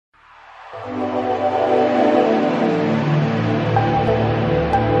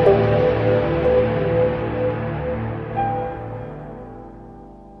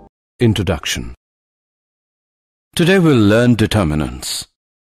Introduction. Today we'll learn determinants.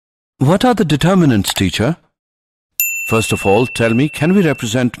 What are the determinants, teacher? First of all, tell me, can we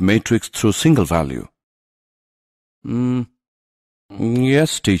represent matrix through single value?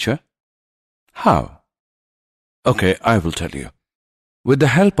 Yes, teacher. How? Okay, I will tell you. With the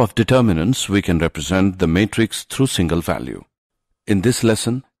help of determinants, we can represent the matrix through single value. In this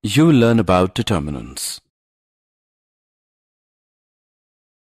lesson, you will learn about determinants.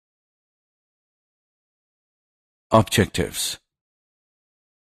 Objectives.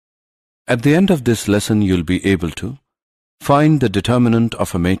 At the end of this lesson, you'll be able to find the determinant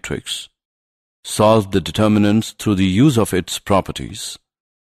of a matrix, solve the determinants through the use of its properties,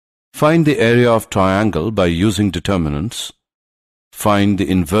 find the area of triangle by using determinants, find the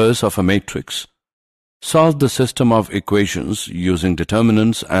inverse of a matrix, solve the system of equations using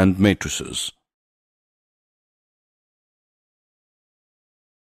determinants and matrices.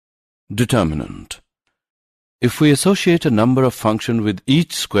 Determinant. If we associate a number of function with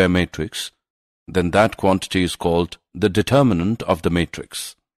each square matrix, then that quantity is called the determinant of the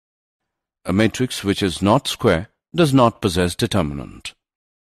matrix. A matrix which is not square does not possess determinant.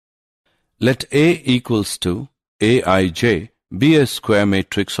 Let A equals to Aij be a square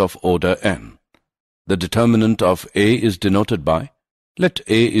matrix of order n. The determinant of A is denoted by, let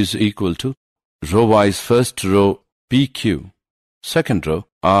A is equal to row-wise first row PQ, second row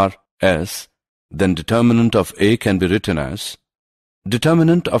RS, then determinant of A can be written as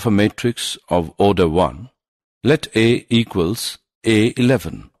determinant of a matrix of order 1. Let A equals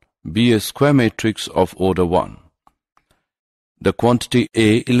A11 be a square matrix of order 1. The quantity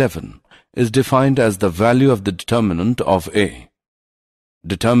A11 is defined as the value of the determinant of A.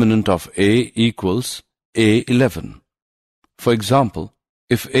 Determinant of A equals A11. For example,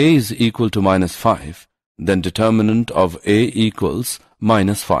 if A is equal to -5, then determinant of A equals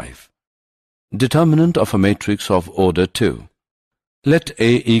 -5. Determinant of a matrix of order 2. Let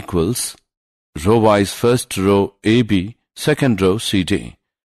A equals row-wise first row AB, second row CD.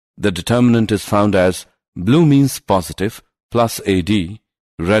 The determinant is found as blue means positive plus AD,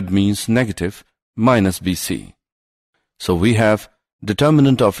 red means negative minus BC. So we have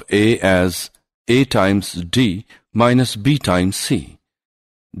determinant of A as A times D minus B times C.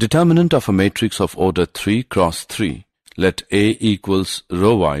 Determinant of a matrix of order 3 cross 3. Let A equals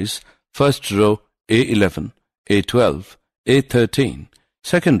row-wise first row A11, A12, A13,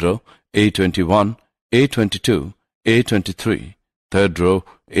 second row A21, A22, A23, third row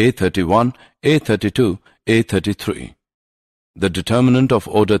A31, A32, A33. The determinant of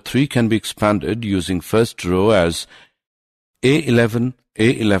order 3 can be expanded using first row as A11,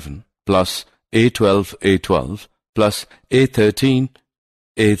 A11 plus A12, A12 plus A13,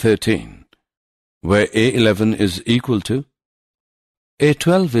 A13, where A11 is equal to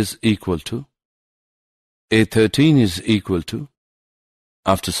A12 is equal to, A13 is equal to.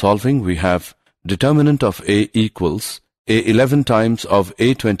 After solving, we have determinant of A equals A11 times of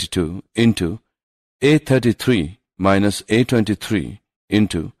A22 into A33 minus A23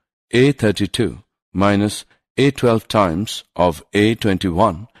 into A32 minus A12 times of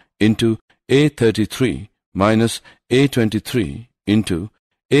A21 into A33 minus A23 into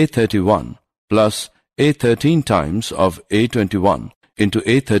A31 plus A13 times of A21 into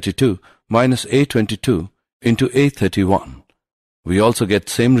A32 minus A22 into A31. We also get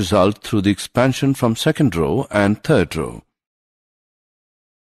same result through the expansion from second row and third row.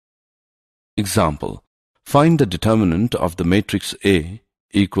 Example. Find the determinant of the matrix A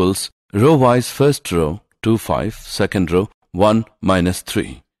equals row-wise first row 2, 5, second row 1 minus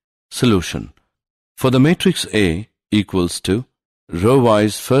 3. Solution. For the matrix A equals to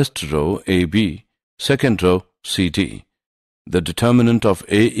row-wise first row AB, second row CD. The determinant of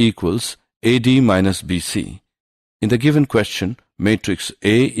A equals AD minus BC. In the given question, matrix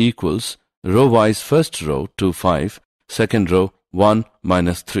A equals row-wise first row 2, 5, second row 1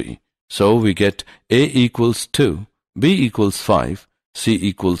 minus 3. So we get A equals 2, B equals 5, C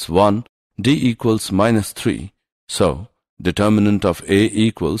equals 1, D equals minus 3. So determinant of A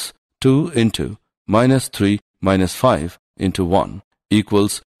equals 2 into minus 3 minus 5 into 1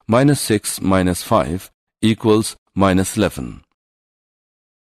 equals minus 6 minus 5 equals minus 11.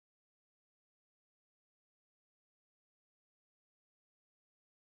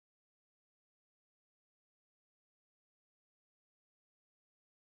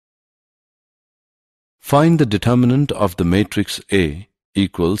 Find the determinant of the matrix A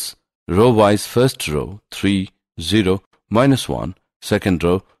equals row-wise first row 3, 0, minus 1, second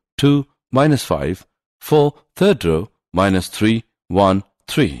row 2, minus 5, 4, third row, minus 3, 1,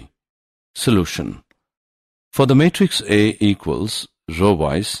 3. Solution. For the matrix A equals,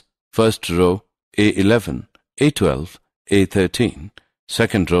 row-wise, first row A11, A12, A13,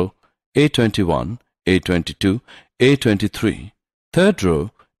 second row A21, A22, A23, third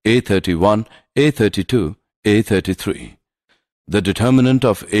row A31, A32, A33. The determinant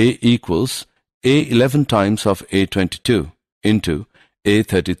of A equals A11 times of A22 into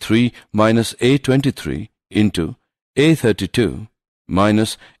A33 minus A23 into A32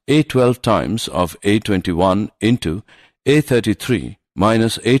 minus A12 times of A21 into A33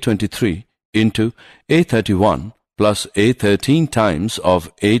 minus A23 into A31 plus A13 times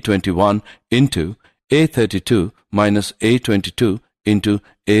of A21 into A32 minus A22 into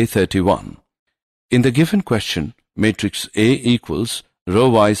A31. In the given question, matrix A equals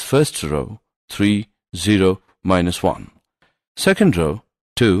row-wise first row 3, 0, minus 1. Second row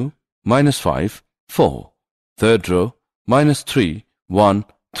 2, minus 5, 4. Third row minus 3, 1,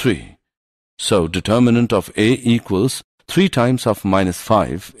 3. So determinant of A equals 3 times of minus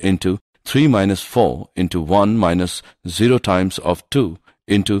 5 into 3 minus 4 into 1 minus 0 times of 2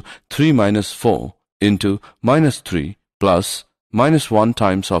 into 3 minus 4 into minus 3 plus minus 1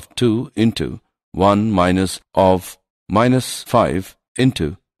 times of 2 into 1 minus of minus 5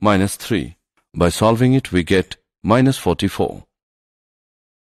 into minus 3. By solving it, we get minus 44.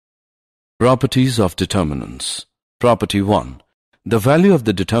 Properties of determinants. Property 1. The value of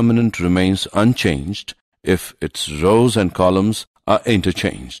the determinant remains unchanged if its rows and columns are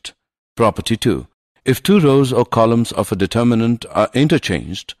interchanged. Property 2. If two rows or columns of a determinant are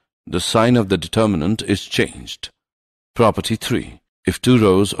interchanged, the sign of the determinant is changed. Property 3. If two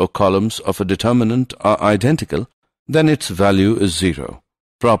rows or columns of a determinant are identical, then its value is 0.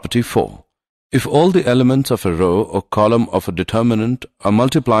 Property 4. If all the elements of a row or column of a determinant are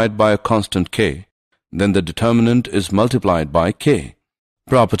multiplied by a constant k, then the determinant is multiplied by k.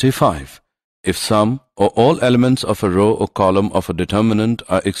 Property 5. If some or all elements of a row or column of a determinant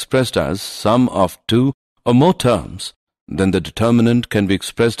are expressed as sum of two or more terms, then the determinant can be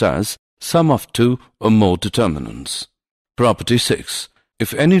expressed as sum of two or more determinants. Property 6.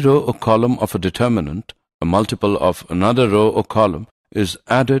 If any row or column of a determinant, a multiple of another row or column, is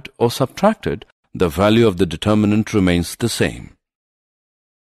added or subtracted, the value of the determinant remains the same.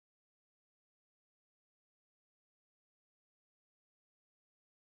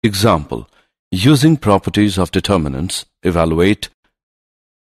 Example. Using properties of determinants, evaluate.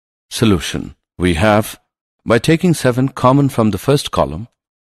 Solution. We have, by taking 7 common from the first column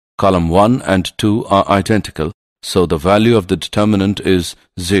 1 and 2 are identical, so the value of the determinant is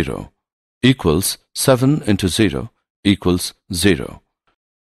 0, equals 7 into 0 equals 0.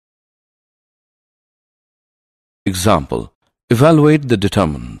 Example. Evaluate the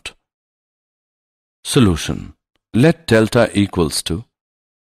determinant. Solution. Let delta equals to.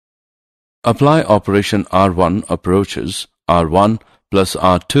 Apply operation R1 approaches R1 plus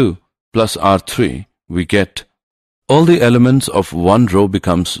R2 plus R3. We get all the elements of one row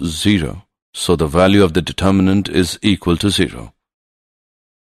becomes 0, so the value of the determinant is equal to 0.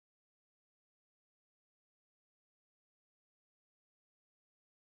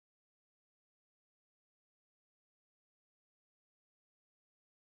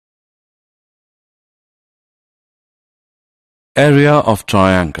 Area of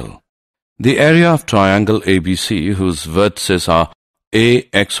triangle. The area of triangle ABC, whose vertices are A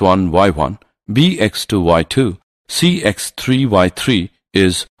x1 y1, B x2 y2, C x3 y3,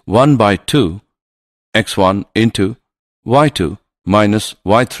 is 1 by 2 x1 into y2 minus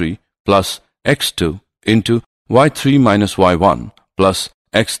y3 plus x2 into y3 minus y1 plus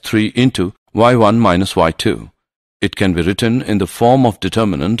x3 into y1 minus y2. It can be written in the form of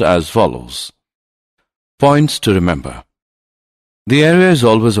determinant as follows. Points to remember. The area is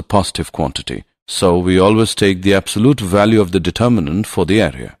always a positive quantity, so we always take the absolute value of the determinant for the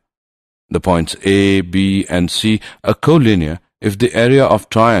area. The points A, B, and C are collinear if the area of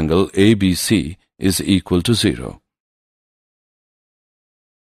triangle ABC is equal to 0.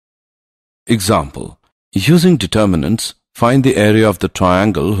 Example. Using determinants, find the area of the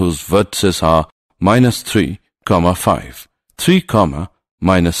triangle whose vertices are minus 3, 5, 3,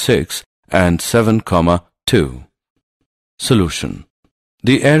 minus 6, and 7, 2. Solution.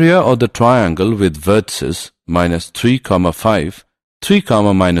 The area of the triangle with vertices minus 3, 5, 3,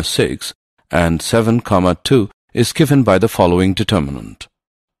 minus 6, and 7, 2 is given by the following determinant.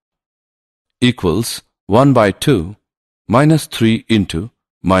 Equals 1 by 2 minus 3 into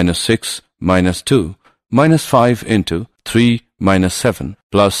minus 6 minus 2 minus 5 into 3 minus 7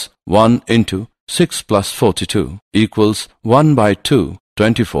 plus 1 into 6 plus 42 equals 1 by 2,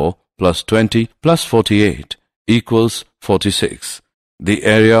 24 plus 20 plus 48 equals 46. The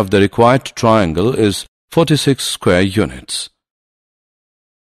area of the required triangle is 46 square units.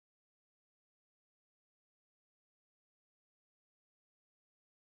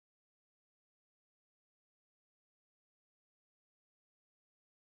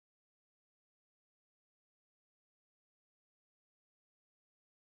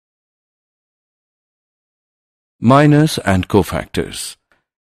 Minors and cofactors.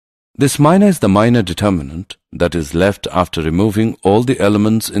 This minor is the minor determinant that is left after removing all the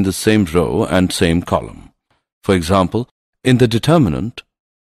elements in the same row and same column. For example, in the determinant,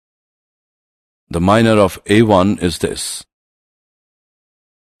 the minor of A1 is this.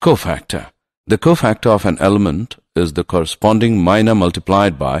 Cofactor. The cofactor of an element is the corresponding minor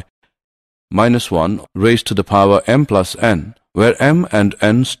multiplied by -1 raised to the power m plus n, where m and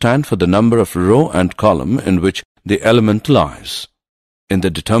n stand for the number of row and column in which the element lies. In the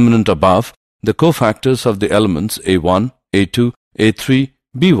determinant above, the cofactors of the elements A1, A2, A3,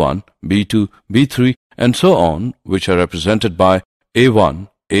 B1, B2, B3, and so on, which are represented by A1,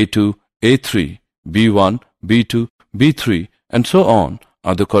 A2, A3, B1, B2, B3, and so on,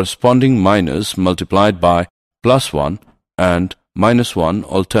 are the corresponding minors multiplied by +1 and -1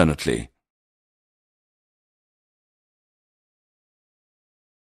 alternately.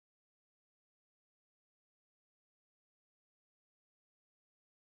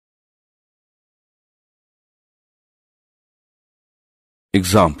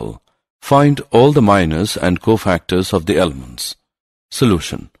 Example. Find all the minors and cofactors of the elements.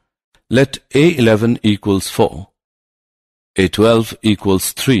 Solution. Let A11 equals 4, A12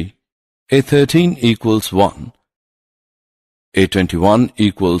 equals 3, A13 equals 1, A21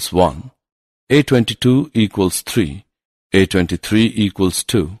 equals 1, A22 equals 3, A23 equals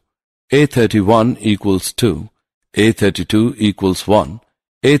 2, A31 equals 2, A32 equals 1,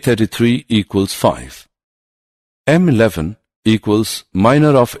 A33 equals 5. M11 equals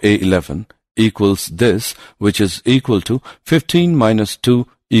minor of A11 equals this, which is equal to 15 minus 2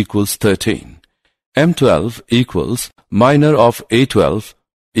 equals 13. M12 equals minor of A12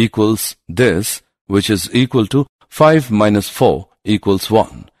 equals this, which is equal to 5 minus 4 equals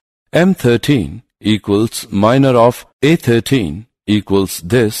 1. M13 equals minor of A13 equals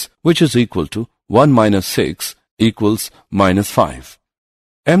this, which is equal to 1 minus 6 equals minus 5.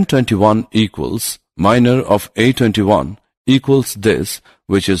 M21 equals minor of A21 equals this,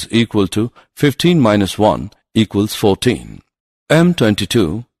 which is equal to 15 minus 1 equals 14.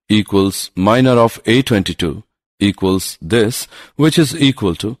 M22 equals minor of A22 equals this, which is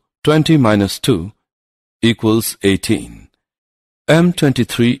equal to 20 minus 2 equals 18.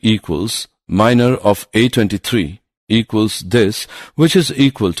 M23 equals minor of A23 equals this, which is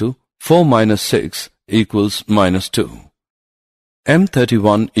equal to 4 minus 6 equals minus 2.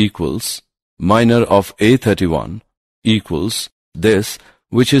 M31 equals minor of A31 equals this,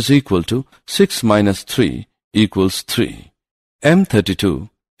 which is equal to 6 minus 3 equals 3. M32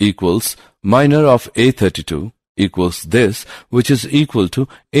 equals minor of A32 equals this, which is equal to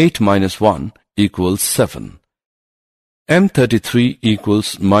 8 minus 1 equals 7. M33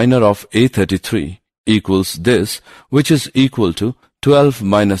 equals minor of A33 equals this, which is equal to 12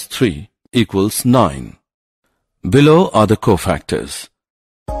 minus 3 equals 9. Below are the cofactors.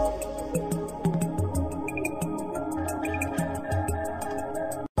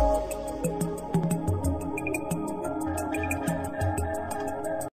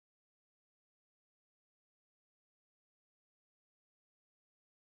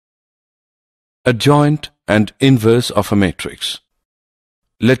 Adjoint and inverse of a matrix.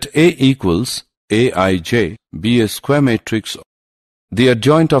 Let A equals Aij be a square matrix. The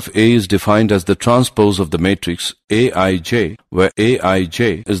adjoint of A is defined as the transpose of the matrix Aij, where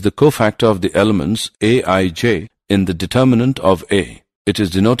Aij is the cofactor of the elements Aij in the determinant of A. It is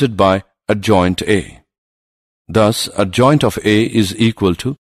denoted by adjoint A. Thus, adjoint of A is equal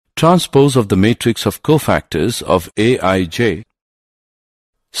to transpose of the matrix of cofactors of Aij.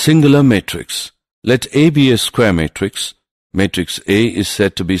 Singular matrix. Let A be a square matrix. Matrix A is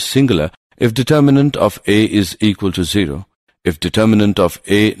said to be singular if determinant of A is equal to 0. If determinant of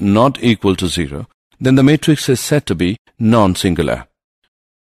A not equal to 0, then the matrix is said to be non-singular.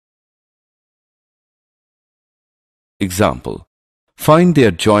 Example. Find the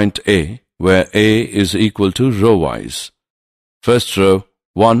adjoint A, where A is equal to row-wise. First row,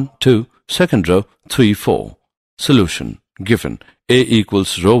 1, 2, second row, 3, 4. Solution. Given A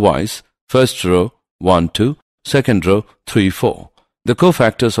equals row-wise, first row, 1, 2, second row, 3, 4. The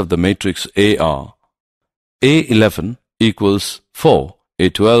cofactors of the matrix A are A11 equals 4,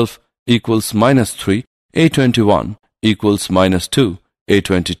 A12 equals minus 3, A21 equals minus 2,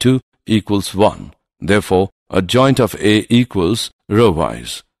 A22 equals 1. Therefore, adjoint of A equals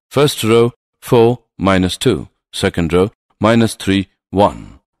row-wise. First row 4 minus 2. Second row minus 3,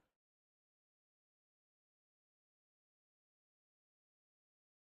 1.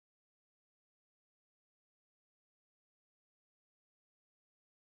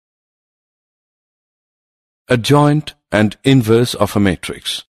 Adjoint and inverse of a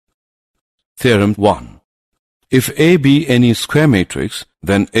matrix. Theorem 1. If A be any square matrix,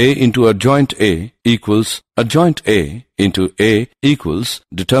 then A into adjoint A equals adjoint A into A equals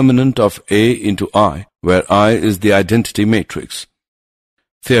determinant of A into I, where I is the identity matrix.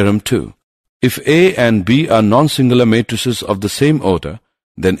 Theorem 2. If A and B are non-singular matrices of the same order,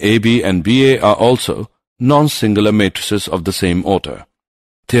 then AB and BA are also non-singular matrices of the same order.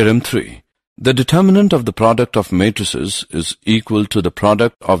 Theorem 3. The determinant of the product of matrices is equal to the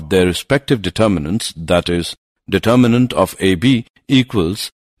product of their respective determinants, that is, determinant of AB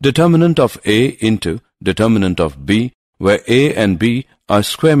equals determinant of A into determinant of B, where A and B are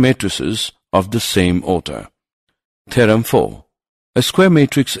square matrices of the same order. Theorem 4. A square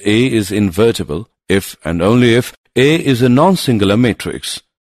matrix A is invertible if and only if A is a non-singular matrix.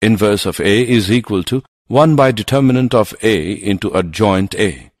 Inverse of A is equal to 1 by determinant of A into adjoint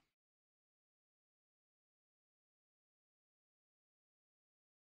A.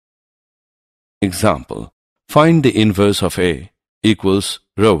 Example. Find the inverse of A equals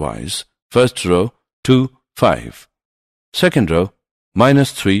row-wise. First row 2, 5. Second row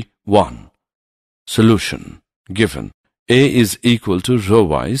minus 3, 1. Solution. Given A is equal to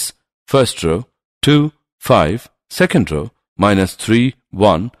row-wise. First row 2, 5. Second row minus 3,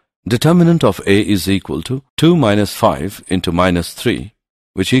 1. Determinant of A is equal to 2 minus 5 into minus 3,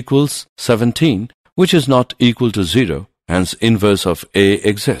 which equals 17, which is not equal to 0, hence inverse of A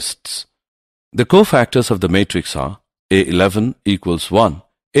exists. The cofactors of the matrix are A11 equals 1,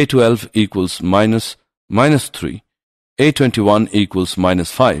 A12 equals minus 3, A21 equals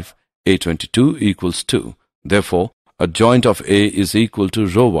minus 5, A22 equals 2. Therefore, adjoint of A is equal to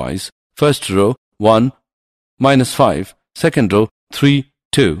row-wise. First row 1, minus 5, second row 3,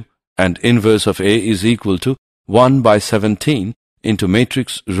 2, and inverse of A is equal to 1 by 17 into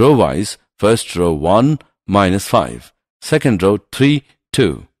matrix row-wise. First row 1, minus 5, second row 3,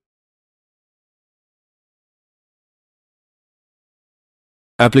 2.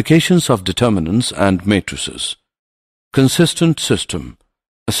 Applications of determinants and matrices. Consistent system.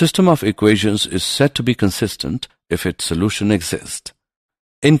 A system of equations is said to be consistent if its solution exists.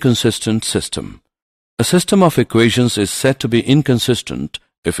 Inconsistent system. A system of equations is said to be inconsistent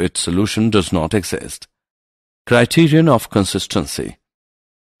if its solution does not exist. Criterion of consistency.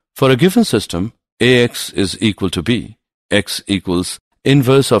 For a given system, AX is equal to B, X equals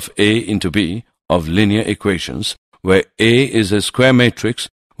inverse of A into B of linear equations, where A is a square matrix,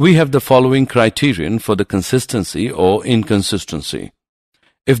 we have the following criterion for the consistency or inconsistency.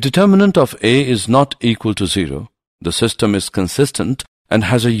 If determinant of A is not equal to 0, the system is consistent and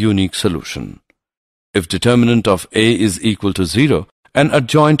has a unique solution. If determinant of A is equal to 0 and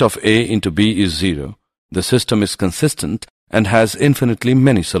adjoint of A into B is 0, the system is consistent and has infinitely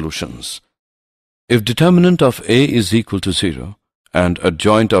many solutions. If determinant of A is equal to 0 and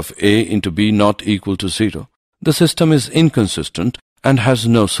adjoint of A into B not equal to 0, the system is inconsistent and has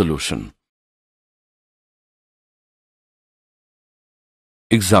no solution.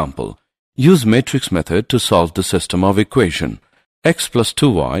 Example. Use matrix method to solve the system of equation. X plus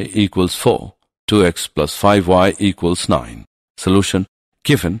 2y equals 4. 2x plus 5y equals 9. Solution.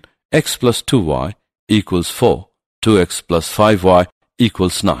 Given x plus 2y equals 4. 2x plus 5y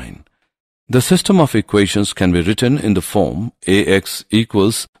equals 9. The system of equations can be written in the form Ax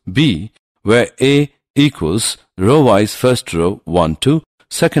equals B, where A equals row-wise first row 1, 2,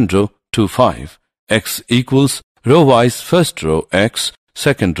 second row 2, 5. X equals row-wise first row X,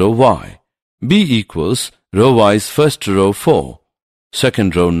 second row Y. B equals row-wise first row 4,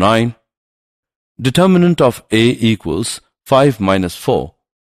 second row 9. Determinant of A equals 5 minus 4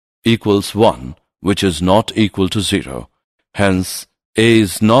 equals 1, which is not equal to 0. Hence, A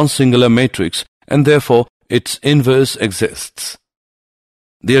is non-singular matrix and therefore its inverse exists.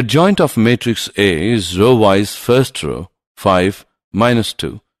 The adjoint of matrix A is row-wise first row 5 minus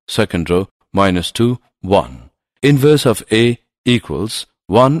 2, second row minus 2, 1. Inverse of A equals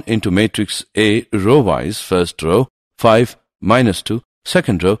 1 into matrix A row-wise first row 5 minus 2,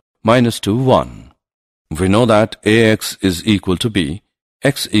 second row minus 2, 1. We know that Ax is equal to B.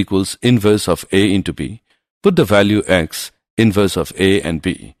 X equals inverse of A into B. Put the value X inverse of A and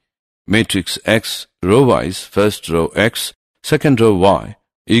B. Matrix X row-wise first row X, second row Y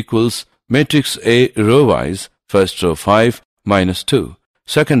equals matrix A row-wise first row 5 minus 2,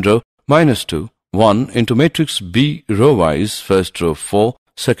 second row minus 2, 1 into matrix B row-wise, first row 4,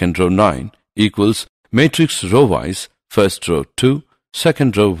 second row 9 equals matrix row-wise, first row 2,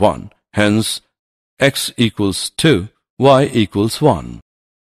 second row 1. Hence, x equals 2, y equals 1.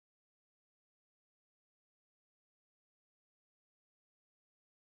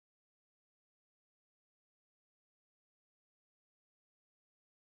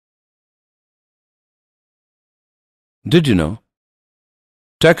 Did you know?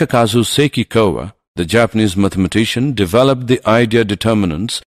 Takakazu Sekikawa, the Japanese mathematician, developed the idea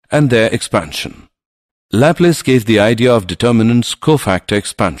determinants and their expansion. Laplace gave the idea of determinants cofactor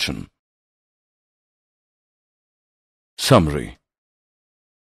expansion. Summary.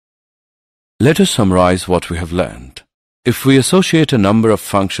 Let us summarize what we have learned. If we associate a number of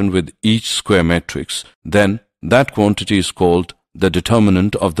function with each square matrix, then that quantity is called the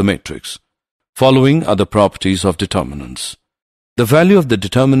determinant of the matrix. Following are the properties of determinants. The value of the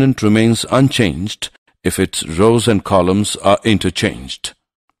determinant remains unchanged if its rows and columns are interchanged.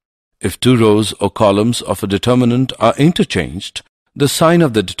 If two rows or columns of a determinant are interchanged, the sign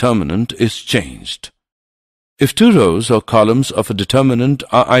of the determinant is changed. If two rows or columns of a determinant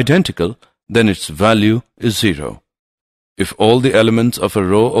are identical, then its value is 0. If all the elements of a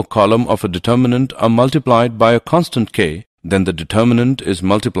row or column of a determinant are multiplied by a constant k, then the determinant is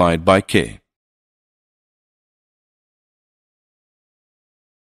multiplied by k.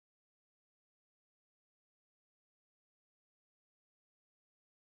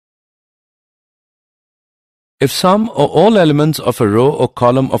 If some or all elements of a row or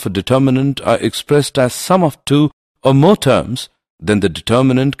column of a determinant are expressed as sum of two or more terms, then the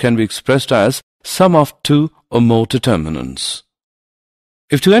determinant can be expressed as sum of two or more determinants.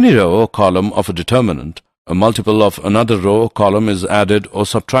 If to any row or column of a determinant, a multiple of another row or column is added or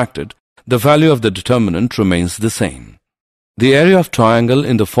subtracted, the value of the determinant remains the same. The area of triangle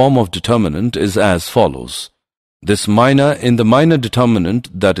in the form of determinant is as follows. This minor in the minor determinant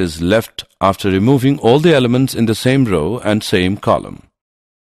that is left after removing all the elements in the same row and same column.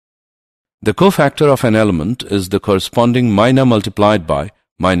 The cofactor of an element is the corresponding minor multiplied by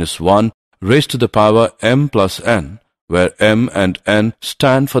minus 1 raised to the power m plus n, where m and n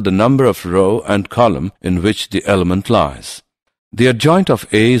stand for the number of row and column in which the element lies. The adjoint of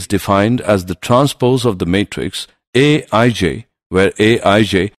A is defined as the transpose of the matrix Aij, where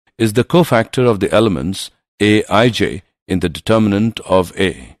Aij is the cofactor of the elements Aij in the determinant of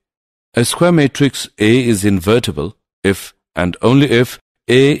A. A square matrix A is invertible if and only if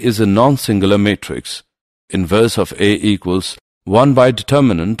A is a non-singular matrix. Inverse of A equals 1 by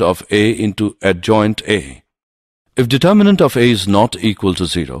determinant of A into adjoint A. If determinant of A is not equal to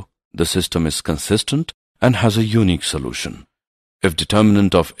 0, the system is consistent and has a unique solution. If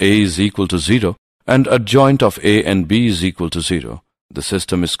determinant of A is equal to 0 and adjoint of A and B is equal to 0, the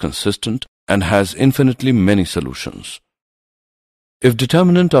system is consistent and has infinitely many solutions. If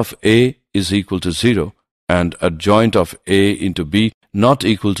determinant of A is equal to 0 and adjoint of A into B not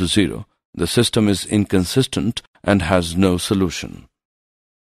equal to 0, the system is inconsistent and has no solution.